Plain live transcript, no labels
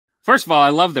First of all, I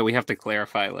love that we have to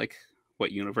clarify like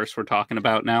what universe we're talking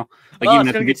about now. Like, oh,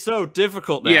 it's gonna get so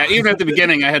difficult now. Yeah, even at the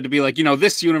beginning, I had to be like,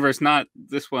 this universe, not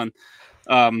this one.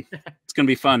 It's gonna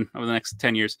be fun over the next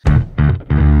 10 years.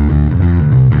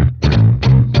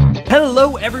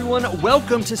 Hello, everyone.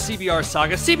 Welcome to CBR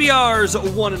Saga, CBR's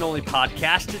one and only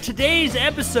podcast. Today's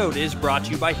episode is brought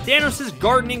to you by Thanos'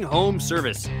 Gardening Home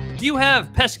Service. Do you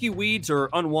have pesky weeds or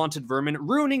unwanted vermin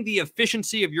ruining the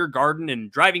efficiency of your garden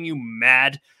and driving you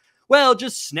mad? Well,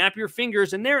 just snap your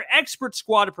fingers and their expert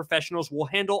squad of professionals will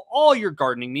handle all your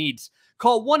gardening needs.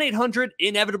 Call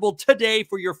 1-800-INEVITABLE today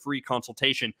for your free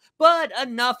consultation. But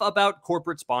enough about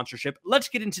corporate sponsorship. Let's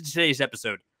get into today's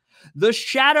episode. The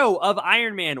shadow of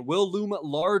Iron Man will loom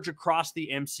large across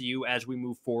the MCU as we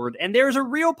move forward, and there's a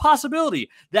real possibility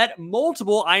that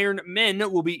multiple Iron Men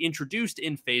will be introduced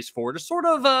in Phase 4 to sort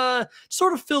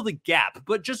of fill the gap.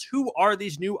 But just who are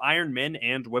these new Iron Men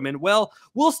and women? Well,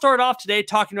 we'll start off today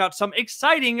talking about some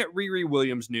exciting Riri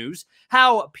Williams news,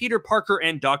 how Peter Parker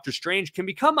and Doctor Strange can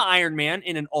become Iron Man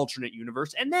in an alternate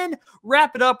universe, and then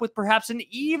wrap it up with perhaps an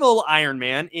evil Iron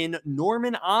Man in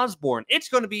Norman Osborn. It's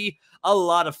going to be a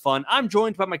lot of fun. I'm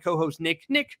joined by my co-host, Nick.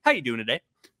 Nick, how you doing today?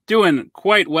 Doing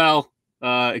quite well.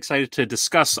 Excited to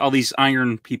discuss all these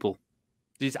iron people.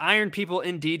 These iron people,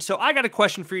 indeed. So I got a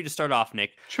question for you to start off,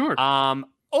 Nick. Sure.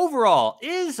 Overall,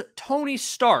 is Tony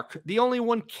Stark the only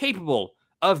one capable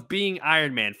of being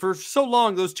Iron Man? For so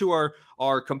long, those two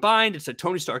are combined. It's that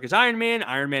Tony Stark is Iron Man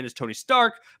is Tony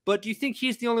Stark. But do you think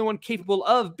he's the only one capable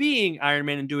of being Iron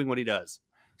Man and doing what he does?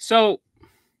 So,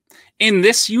 in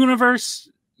this universe,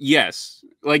 yes,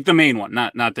 like the main one,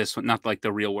 not this one, not like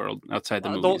the real world outside the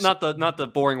movies. Not the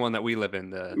boring one that we live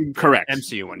in. Correct. The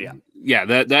MCU one, yeah. Yeah,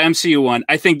 the MCU one.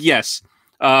 I think yes.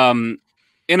 In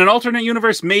an alternate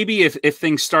universe, maybe if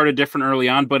things started different early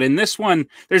on, but in this one,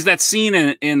 there's that scene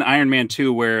in Iron Man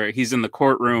 2 where he's in the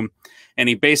courtroom and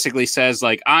he basically says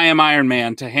like, "I am Iron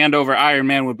Man. To hand over Iron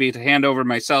Man would be to hand over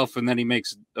myself," and then he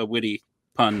makes a witty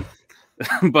pun,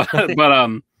 but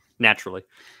naturally.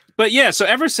 But yeah, so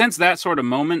ever since that sort of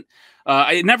moment,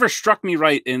 it never struck me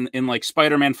right in like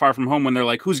Spider-Man Far From Home when they're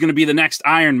like, who's going to be the next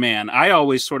Iron Man? I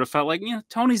always sort of felt like,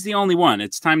 Tony's the only one.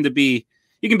 It's time to be,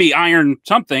 you can be Iron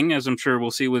something, as I'm sure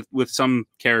we'll see with some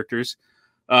characters.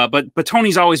 But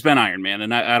Tony's always been Iron Man,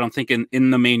 and I don't think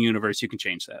in the main universe you can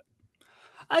change that.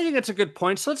 I think that's a good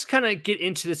point. So let's kind of get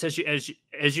into this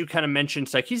as you kind of mentioned.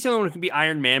 It's like he's the only one who can be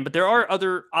Iron Man, but there are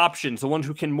other options. The ones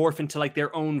who can morph into like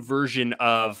their own version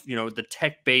of the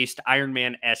tech-based Iron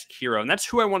Man-esque hero, and that's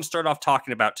who I want to start off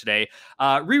talking about today.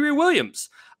 Riri Williams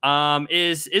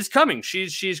is coming.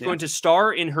 She's going to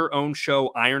star in her own show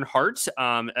Ironheart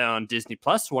on Disney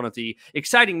Plus. One of the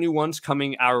exciting new ones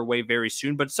coming our way very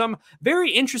soon. But some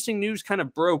very interesting news kind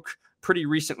of broke pretty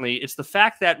recently. It's the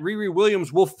fact that Riri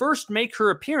Williams will first make her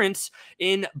appearance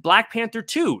in Black Panther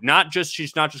 2.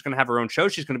 She's not just going to have her own show.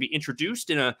 She's going to be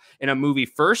introduced in a movie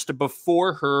first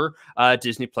before her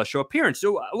Disney Plus show appearance.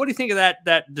 So what do you think of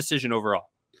that decision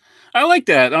overall? I like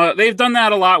that. They've done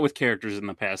that a lot with characters in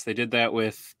the past. They did that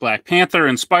with Black Panther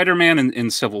and Spider-Man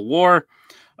in Civil War.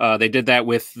 They did that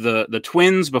with the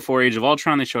twins before Age of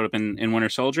Ultron. They showed up in Winter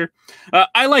Soldier.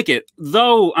 I like it,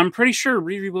 though I'm pretty sure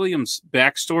Riri Williams'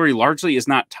 backstory largely is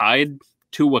not tied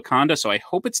to Wakanda, so I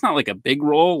hope it's not like a big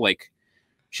role. Like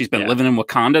she's been living in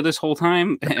Wakanda this whole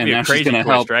time, and now she's going to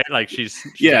help. Right? Like she's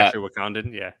actually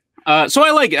Wakandan. Yeah. So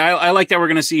I like it. I like that we're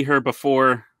going to see her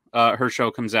before her show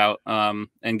comes out,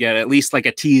 and get at least like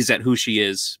a tease at who she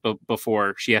is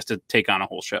before she has to take on a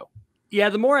whole show. Yeah,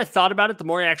 the more I thought about it, the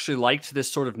more I actually liked this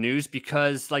sort of news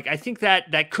because, like, I think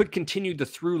that could continue the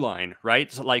through line, right?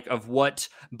 So, like, of what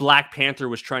Black Panther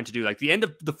was trying to do. Like, the end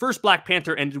of the first Black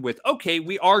Panther ended with, okay,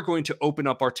 we are going to open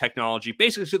up our technology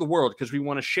basically to the world because we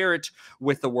want to share it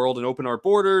with the world and open our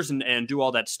borders and do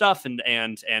all that stuff and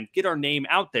get our name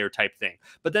out there type thing.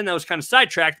 But then that was kind of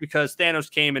sidetracked because Thanos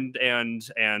came and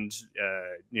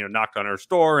knocked on our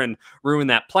door and ruined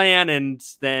that plan. And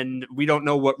then we don't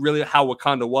know how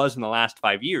Wakanda was in the last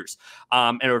 5 years,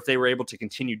 and if they were able to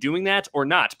continue doing that or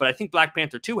not. But I think Black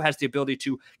Panther 2 has the ability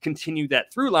to continue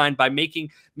that through line by making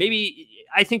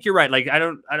I think you're right. Like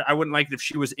I wouldn't like it if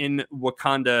she was in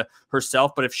Wakanda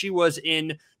herself, but if she was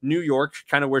in New York,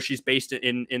 kind of where she's based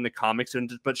in the comics,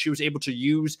 but she was able to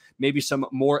use maybe some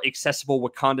more accessible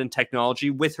Wakandan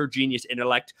technology with her genius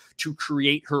intellect to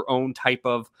create her own type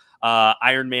of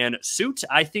Iron Man suit.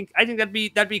 I think that'd be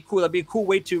cool. That'd be a cool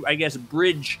way to, I guess,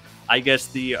 bridge,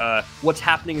 the what's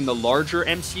happening in the larger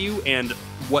MCU and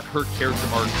what her character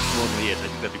arc normally is. I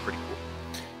think that'd be pretty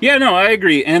cool. Yeah, no, I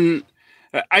agree, and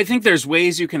I think there's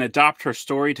ways you can adopt her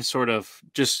story to sort of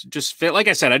just fit. Like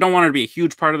I said, I don't want her to be a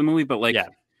huge part of the movie, but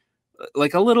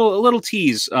like a little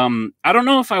tease. I don't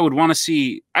know if I would want to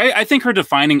see. I think her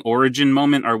defining origin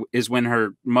moment is when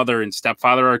her mother and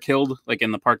stepfather are killed, like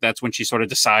in the park. That's when she sort of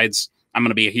decides I'm going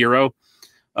to be a hero.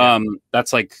 Yeah.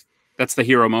 That's the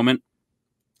hero moment.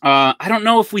 I don't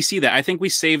know if we see that. I think we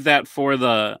save that for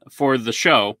the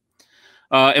show.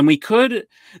 And we could,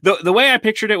 the way I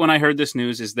pictured it when I heard this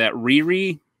news is that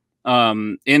Riri,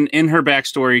 in her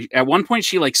backstory, at one point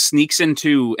she like sneaks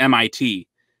into MIT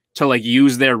to like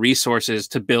use their resources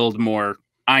to build more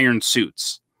iron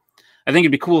suits. I think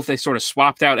it'd be cool if they sort of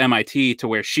swapped out MIT to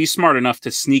where she's smart enough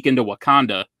to sneak into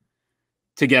Wakanda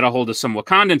to get a hold of some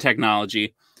Wakandan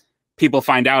technology. People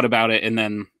find out about it, and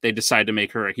then they decide to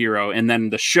make her a hero. And then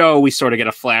the show, we sort of get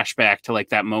a flashback to like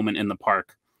that moment in the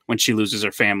park when she loses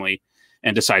her family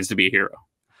and decides to be a hero.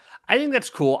 I think that's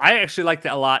cool. I actually like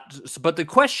that a lot. But the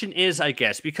question is, I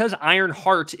guess, because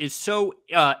Ironheart is so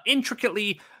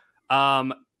intricately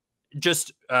with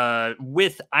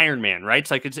Iron Man, right?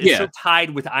 It's like it's so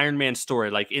tied with Iron Man's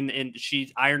story. Like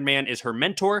Iron Man is her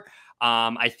mentor.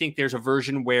 I think there's a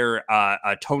version where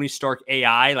Tony Stark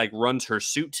AI like runs her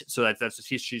suit, so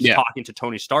she's talking to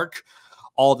Tony Stark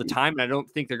all the time. And I don't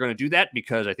think they're going to do that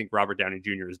because I think Robert Downey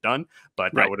Jr. is done.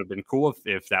 But that would have been cool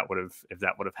if that would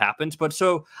have happened. But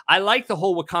so I like the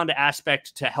whole Wakanda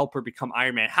aspect to help her become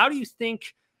Iron Man. How do you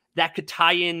think that could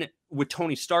tie in with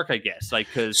Tony Stark? I guess like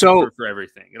because for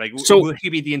everything, like will he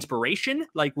be the inspiration?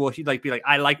 Like will he like be like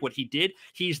I like what he did?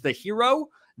 He's the hero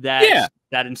that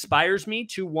inspires me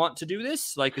to want to do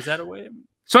this. Like is that a way?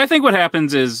 So I think what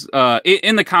happens is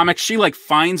in the comics, she like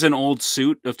finds an old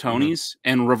suit of Tony's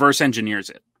and reverse engineers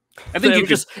it. I think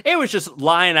it was just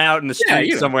lying out in the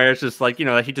street somewhere. It's just like,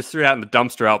 he just threw it out in the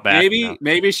dumpster out back.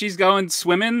 Maybe she's going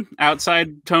swimming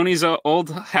outside Tony's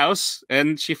old house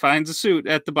and she finds a suit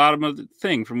at the bottom of the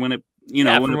thing from when it, when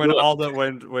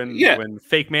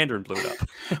fake Mandarin blew it up.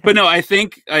 But no, I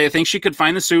think she could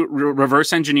find the suit,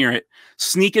 reverse engineer it,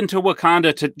 sneak into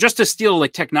Wakanda to steal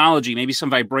like technology, maybe some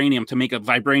vibranium to make a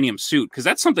vibranium suit. Because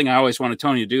that's something I always wanted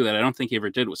Tony to do that I don't think he ever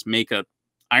did, was make a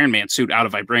Iron Man suit out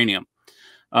of vibranium.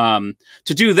 To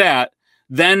do that,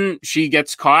 then she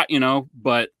gets caught,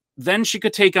 but then she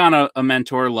could take on a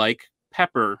mentor like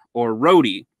Pepper or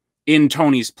Rhodey in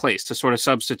Tony's place to sort of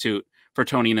substitute for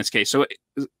Tony in this case. So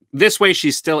this way,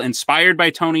 she's still inspired by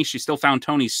Tony. She still found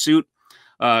Tony's suit.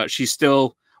 She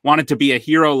still wanted to be a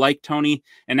hero like Tony.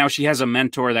 And now she has a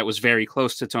mentor that was very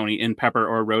close to Tony in Pepper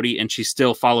or Rhodey, and she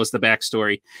still follows the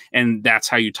backstory. And that's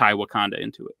how you tie Wakanda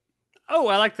into it. Oh,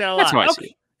 I like that a lot. That's how I see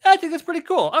it. I think that's pretty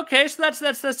cool. Okay, so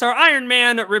that's our Iron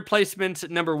Man replacement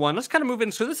number one. Let's kind of move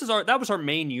in. So that was our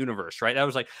main universe, right? That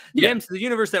was like the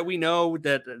universe that we know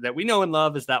that we know and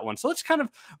love is that one. So let's kind of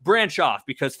branch off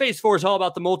because Phase 4 is all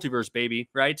about the multiverse, baby,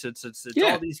 right? It's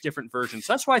all these different versions.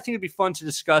 So that's why I think it'd be fun to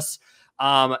discuss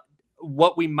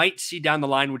what we might see down the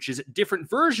line, which is different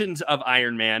versions of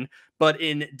Iron Man, but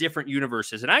in different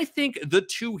universes. And I think the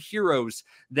two heroes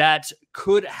that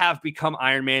could have become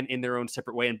Iron Man in their own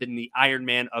separate way and been the Iron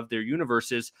Man of their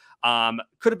universes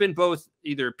could have been both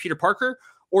either Peter Parker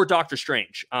or Doctor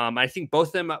Strange. I think both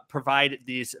of them provide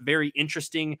these very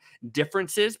interesting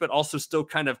differences, but also still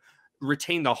kind of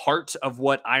retain the heart of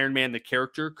what Iron Man, the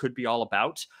character, could be all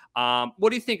about.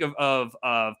 What do you think of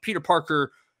Peter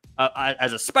Parker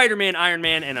as a Spider-Man Iron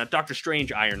Man and a Doctor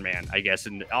Strange Iron Man, I guess,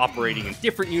 and operating in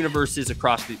different universes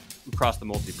across the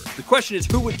multiverse? The question is,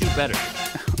 who would do better?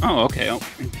 Oh, okay. Oh,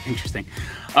 interesting.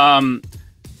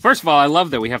 First of all, I love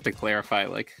that we have to clarify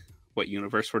like what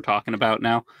universe we're talking about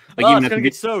now. Like, even it's going to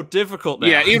get so difficult now.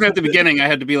 Yeah, even at the beginning, I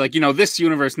had to be like, this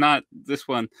universe, not this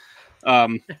one.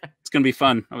 It's going to be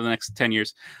fun over the next 10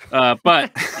 years.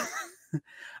 But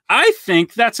I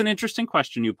think that's an interesting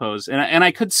question you pose. And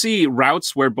I could see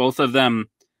routes where both of them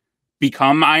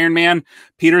become Iron Man.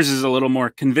 Peter's is a little more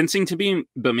convincing to me,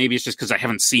 but maybe it's just because I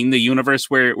haven't seen the universe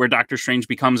where Doctor Strange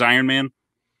becomes Iron Man.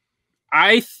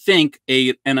 I think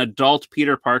an adult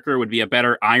Peter Parker would be a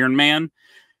better Iron Man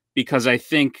because I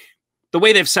think the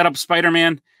way they've set up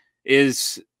Spider-Man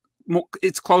is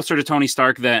it's closer to Tony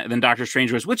Stark than Doctor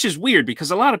Strange was, which is weird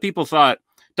because a lot of people thought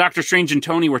Doctor Strange and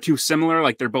Tony were too similar.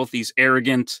 Like they're both these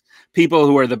arrogant people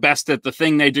who are the best at the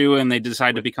thing they do, and they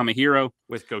decide to become a hero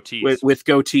with goatees. With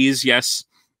goatees, yes.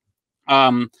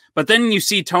 But then you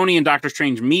see Tony and Doctor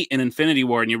Strange meet in Infinity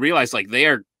War, and you realize like they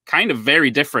are kind of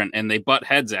very different, and they butt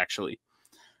heads actually.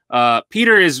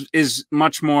 Peter is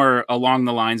much more along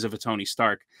the lines of a Tony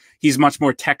Stark. He's much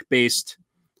more tech based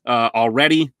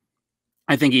already.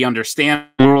 I think he understands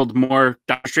the world more.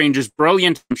 Doctor Strange is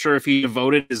brilliant. I'm sure if he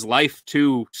devoted his life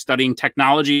to studying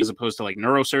technology as opposed to like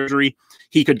neurosurgery,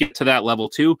 he could get to that level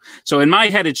too. So in my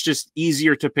head, it's just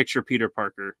easier to picture Peter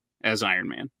Parker as Iron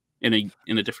Man. in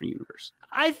a different universe.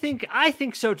 I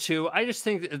think so too. I just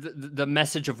think the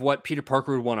message of what Peter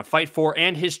Parker would want to fight for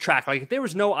and his track, like if there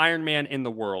was no Iron Man in the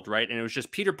world, right? And it was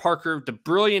just Peter Parker, the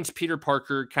brilliant Peter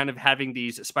Parker kind of having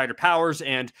these spider powers,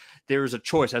 and there was a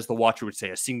choice, as the Watcher would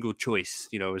say, a single choice,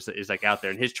 is like out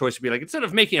there. And his choice would be like, instead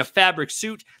of making a fabric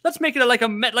suit, let's make it like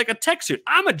a tech suit.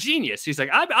 I'm a genius. He's like,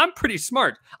 I'm pretty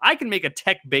smart. I can make a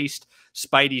tech-based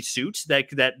Spidey suit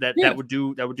that would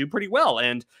do pretty well.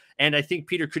 And I think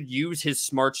Peter could use his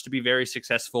smarts to be very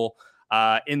successful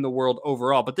in the world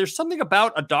overall. But there's something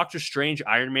about a Doctor Strange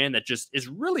Iron Man that just is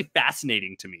really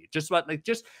fascinating to me. Just about like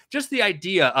just the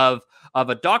idea of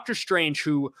a Doctor Strange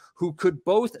who could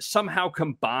both somehow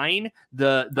combine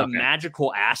the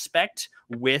magical aspect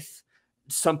with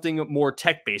something more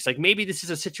tech based. Like maybe this is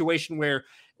a situation where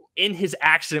in his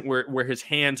accident where his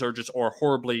hands are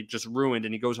horribly just ruined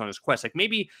and he goes on his quest, like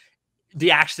maybe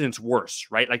the accident's worse,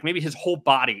 right? Like maybe his whole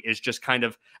body is just kind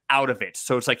of out of it.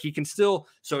 So it's like he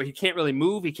can't really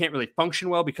move. He can't really function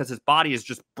well because his body is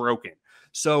just broken.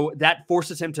 So that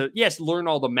forces him to, yes, learn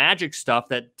all the magic stuff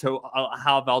to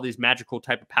have all these magical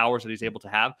type of powers that he's able to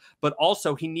have. But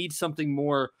also he needs something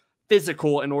more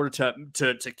physical in order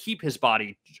to keep his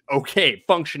body okay,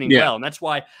 functioning well. And that's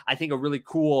why I think a really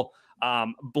cool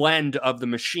blend of the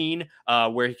machine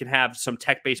where he can have some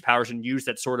tech-based powers and use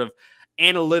that sort of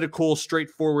analytical,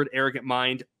 straightforward, arrogant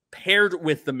mind paired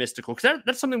with the mystical, because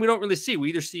that's something we don't really see. We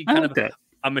either see kind of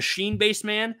a machine-based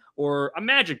man or a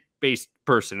magic-based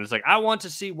person. It's like, I want to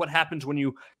see what happens when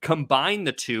you combine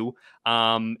the two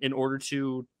in order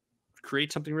to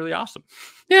create something really awesome.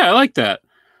 Yeah, I like that.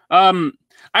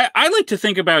 I like to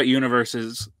think about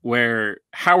universes where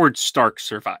Howard Stark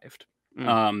survived.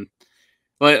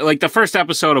 Like the first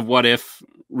episode of What If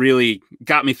really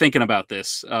got me thinking about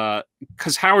this,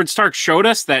 because Howard Stark showed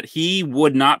us that he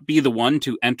would not be the one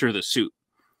to enter the suit.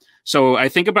 So I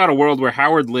think about a world where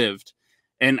Howard lived,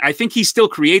 and I think he still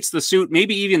creates the suit.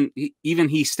 Maybe even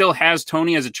he still has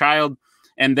Tony as a child,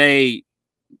 and they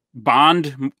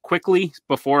bond quickly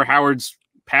before Howard's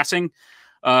passing,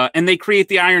 and they create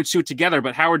the iron suit together.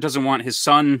 But Howard doesn't want his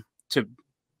son to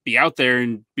be out there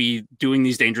and be doing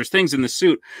these dangerous things in the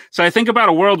suit. So I think about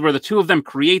a world where the two of them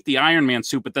create the Iron Man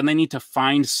suit, but then they need to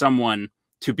find someone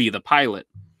to be the pilot.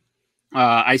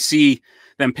 I see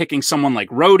them picking someone like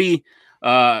Rhodey,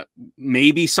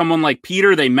 maybe someone like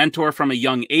Peter. They mentor from a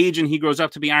young age and he grows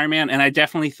up to be Iron Man. And I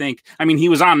definitely think, he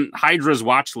was on Hydra's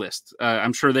watch list.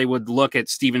 I'm sure they would look at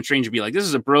Stephen Strange and be like, this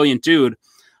is a brilliant dude.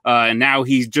 And now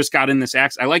he's just got in this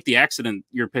accident. I like the accident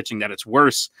you're pitching, that it's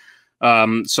worse.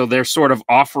 So they're sort of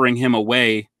offering him a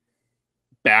way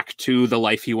back to the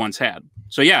life he once had.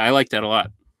 So yeah, I like that a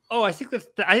lot. Oh, I think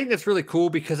that's really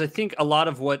cool, because I think a lot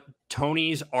of what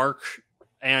Tony's arc,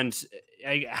 and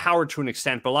Howard to an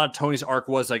extent, but a lot of Tony's arc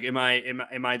was like, am I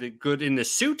the good in the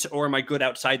suit or am I good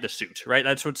outside the suit? Right.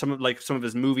 That's what some of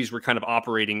his movies were kind of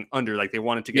operating under. Like they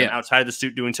wanted to get him outside of the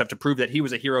suit doing stuff to prove that he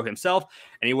was a hero himself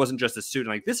and he wasn't just a suit. And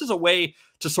like, this is a way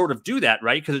to sort of do that,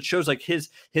 right? Because it shows like his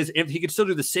if he could still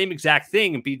do the same exact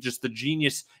thing and be just the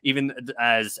genius, even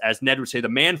as Ned would say, the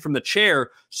man from the chair,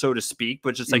 so to speak.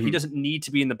 But just like he doesn't need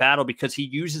to be in the battle because he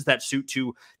uses that suit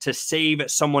to save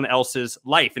someone else's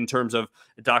life. In terms of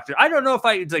Doctor, I don't know if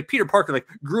it's like Peter Parker, like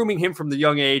grooming him from the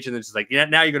young age, and it's just like, yeah,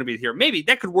 now you're going to be the hero. Maybe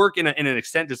that could work in an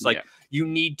extent. Just like you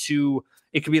need to.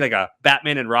 It could be like a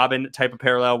Batman and Robin type of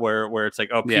parallel where it's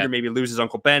like, oh, Peter maybe loses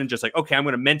Uncle Ben and just like, okay, I'm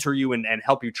going to mentor you and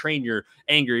help you train your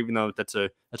anger, even though that's a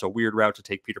weird route to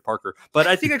take Peter Parker. But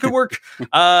I think it could work.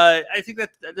 I think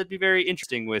that'd be very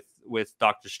interesting with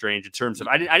Doctor Strange in terms of,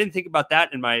 I didn't think about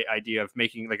that in my idea of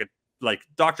making like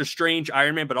Doctor Strange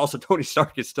Iron Man, but also Tony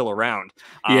Stark is still around.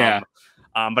 But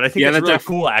I think that's really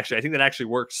cool. Actually, I think that actually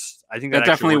works. I think that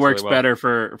definitely works really well. better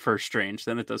for Strange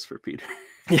than it does for Peter.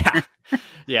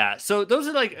 Yeah. So those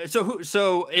are like,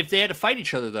 so if they had to fight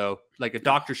each other though, like a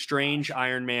Doctor Strange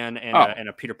Iron Man and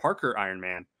a Peter Parker Iron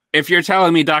Man. If you're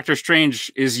telling me Doctor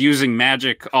Strange is using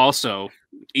magic also,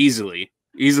 easily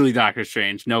Doctor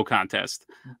Strange, no contest.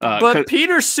 But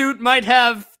Peter's suit might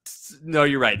have. No,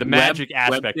 you're right. The magic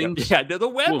aspect of it. Yeah, the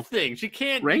web things. You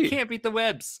can't beat the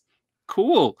webs.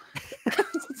 Cool.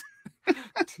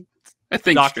 I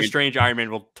think Doctor Strange Iron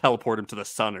Man will teleport him to the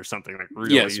sun or something like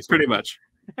really. Yes, pretty much.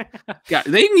 Yeah,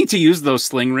 they need to use those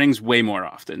sling rings way more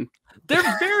often. They're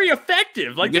very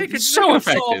effective. Like they could solve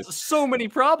so many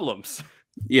problems.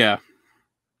 Yeah.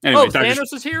 Anyway,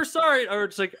 Thanos is here. Sorry. Or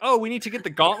it's like, oh, we need to get the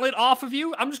gauntlet off of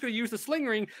you. I'm just going to use the sling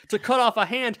ring to cut off a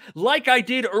hand like I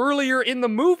did earlier in the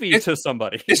movie to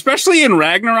somebody. Especially in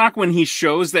Ragnarok when he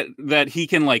shows that he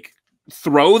can like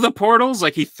throw the portals,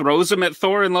 like he throws them at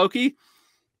Thor and Loki.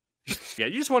 Yeah,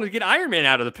 you just wanted to get Iron Man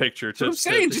out of the picture. I'm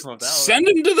saying, just send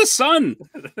him to the sun.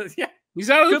 Yeah, he's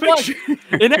out of the picture.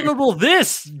 Inevitable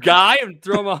this guy and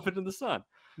throw him off into the sun.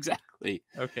 Exactly.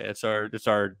 Okay, it's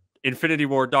our Infinity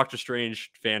War Doctor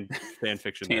Strange fan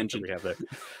fiction that we have there.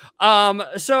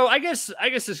 So I guess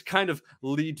this kind of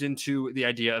leads into the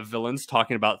idea of villains,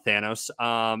 talking about Thanos.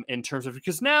 In terms of,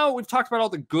 because now we've talked about all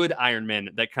the good Iron Men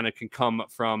that kind of can come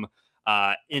from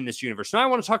in this universe. Now I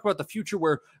want to talk about the future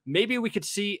where maybe we could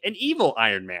see an evil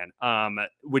Iron Man,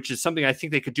 which is something I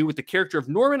think they could do with the character of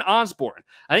Norman Osborn.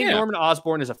 I think Norman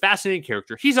Osborn is a fascinating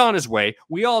character. He's on his way.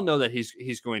 We all know that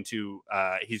he's going to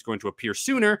appear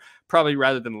sooner, probably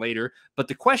rather than later. But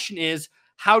the question is,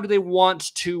 how do they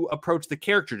want to approach the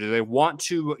character? Do they want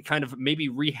to kind of maybe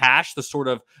rehash the sort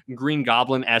of Green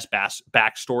Goblin as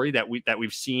backstory that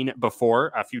we've seen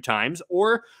before a few times,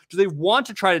 or do they want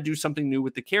to try to do something new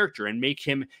with the character and make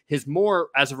him his more,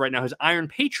 as of right now, his Iron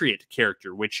Patriot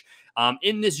character, which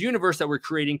in this universe that we're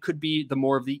creating could be the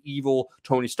more of the evil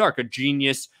Tony Stark, a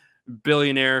genius,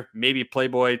 billionaire, maybe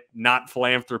playboy, not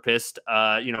philanthropist,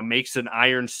 makes an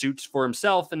iron suits for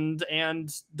himself and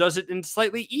does it in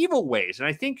slightly evil ways. And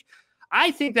I think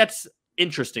that's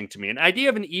interesting to me. An idea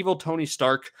of an evil Tony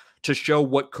Stark to show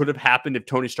what could have happened if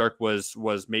Tony Stark was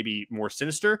maybe more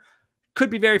sinister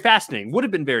could be very fascinating. Would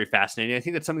have been very fascinating. I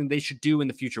think that's something they should do in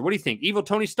the future. What do you think? Evil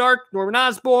Tony Stark, Norman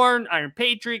Osborn, Iron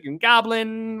Patriot, and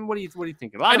Goblin. What do you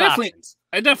think? A lot of options.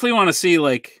 I definitely want to see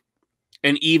like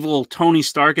an evil Tony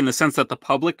Stark in the sense that the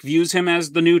public views him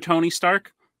as the new Tony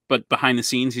Stark, but behind the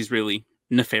scenes, he's really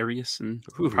nefarious and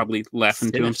probably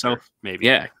laughing to himself. Maybe.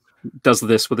 Yeah. Does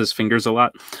this with his fingers a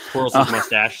lot. Twirls his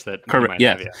mustache that correct.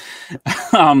 Yeah.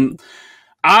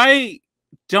 I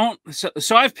don't.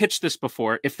 So I've pitched this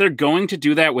before. If they're going to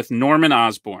do that with Norman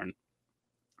Osborn,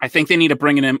 I think they need to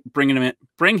bring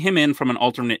him in from an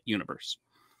alternate universe.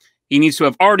 He needs to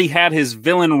have already had his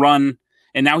villain run,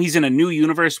 and now he's in a new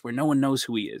universe where no one knows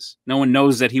who he is. No one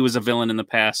knows that he was a villain in the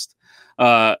past.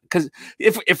 Because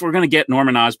if we're going to get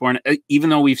Norman Osborn, even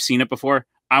though we've seen it before,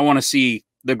 I want to see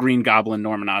the Green Goblin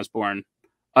Norman Osborn,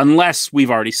 unless we've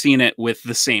already seen it with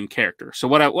the same character. So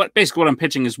what I'm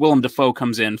pitching is Willem Dafoe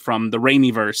comes in from the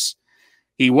Raimiverse.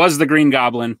 He was the Green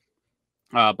Goblin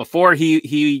before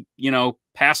he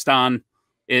passed on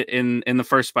in the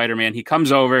first Spider-Man. He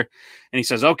comes over and he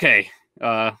says, "Okay,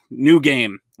 new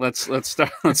game. Let's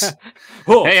start.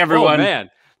 Hey everyone,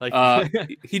 man."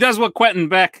 He does what Quentin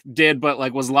Beck did,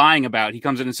 but was lying about. He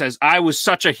comes in and says, "I was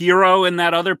such a hero in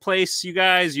that other place. You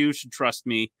guys, you should trust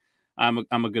me. I'm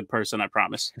a good person. I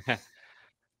promise."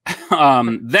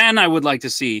 Then I would like to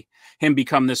see him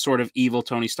become this sort of evil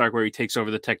Tony Stark, where he takes over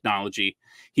the technology.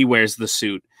 He wears the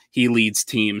suit. He leads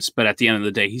teams, but at the end of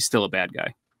the day, he's still a bad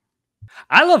guy.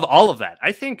 I love all of that.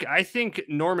 I think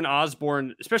Norman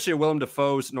Osborn, especially Willem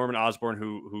Dafoe's Norman Osborn,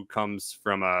 who comes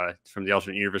from the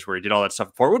alternate universe where he did all that stuff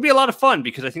before, would be a lot of fun,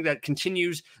 because I think that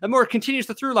continues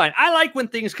the through line. I like when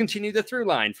things continue the through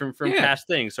line from past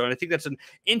things. So I think that's an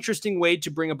interesting way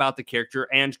to bring about the character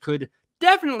and could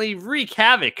definitely wreak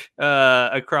havoc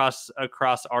across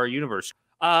our universe.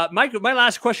 Mike, my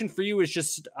last question for you is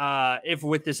just if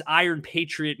with this Iron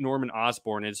Patriot Norman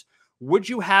Osborn is, would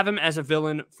you have him as a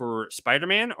villain for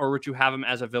Spider-Man, or would you have him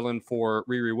as a villain for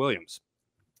Riri Williams?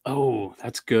 Oh,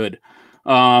 that's good.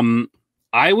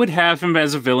 I would have him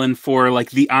as a villain for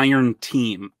the Iron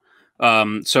Team.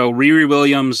 So Riri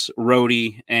Williams,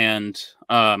 Rhodey, and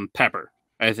Pepper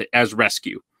as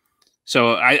rescue.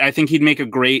 So I think he'd make a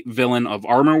great villain of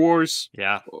Armor Wars.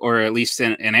 Yeah. Or at least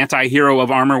an anti-hero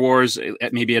of Armor Wars,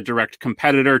 maybe a direct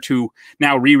competitor to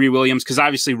now Riri Williams, because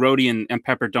obviously Rhodey and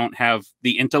Pepper don't have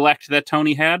the intellect that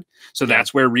Tony had. So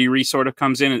that's where Riri sort of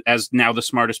comes in as now the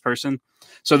smartest person.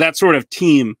 So that sort of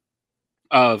team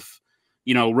of,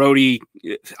 Rhodey,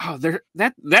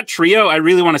 that trio, I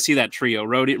really want to see that trio,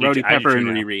 Rhodey, Pepper, and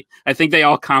Riri. I think they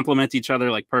all complement each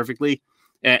other perfectly.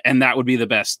 And that would be the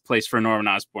best place for Norman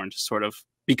Osborn to sort of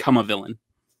become a villain.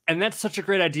 And that's such a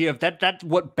great idea of that's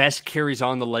what best carries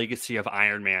on the legacy of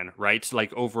Iron Man, right? So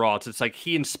overall, it's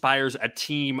he inspires a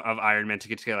team of Iron Men to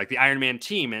get together, like the Iron Man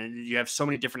team. And you have so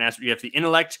many different aspects. You have the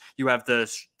intellect, you have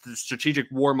the strategic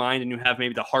war mind, and you have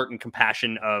maybe the heart and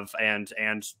compassion of and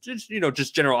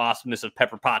just general awesomeness of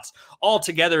Pepper Potts all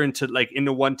together into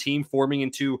one team, forming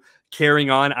into carrying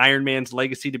on Iron Man's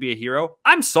legacy to be a hero.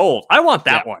 I'm sold. I want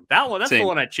that one. That's Same. The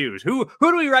one I choose. Who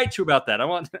do we write to about that? I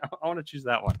want to choose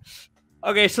that one.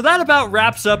 Okay, so that about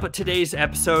wraps up today's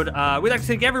episode. We'd like to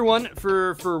thank everyone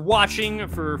for watching,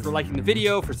 for liking the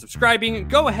video, for subscribing.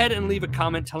 Go ahead and leave a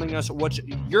comment telling us what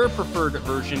your preferred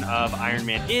version of Iron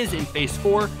Man is in Phase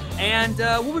 4. And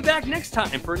we'll be back next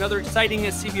time for another exciting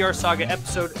CBR Saga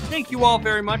episode. Thank you all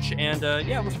very much, and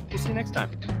yeah, we'll see you next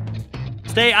time.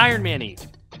 Stay Iron Man-y.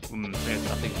 I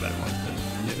think a better one.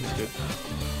 Yeah, it's good.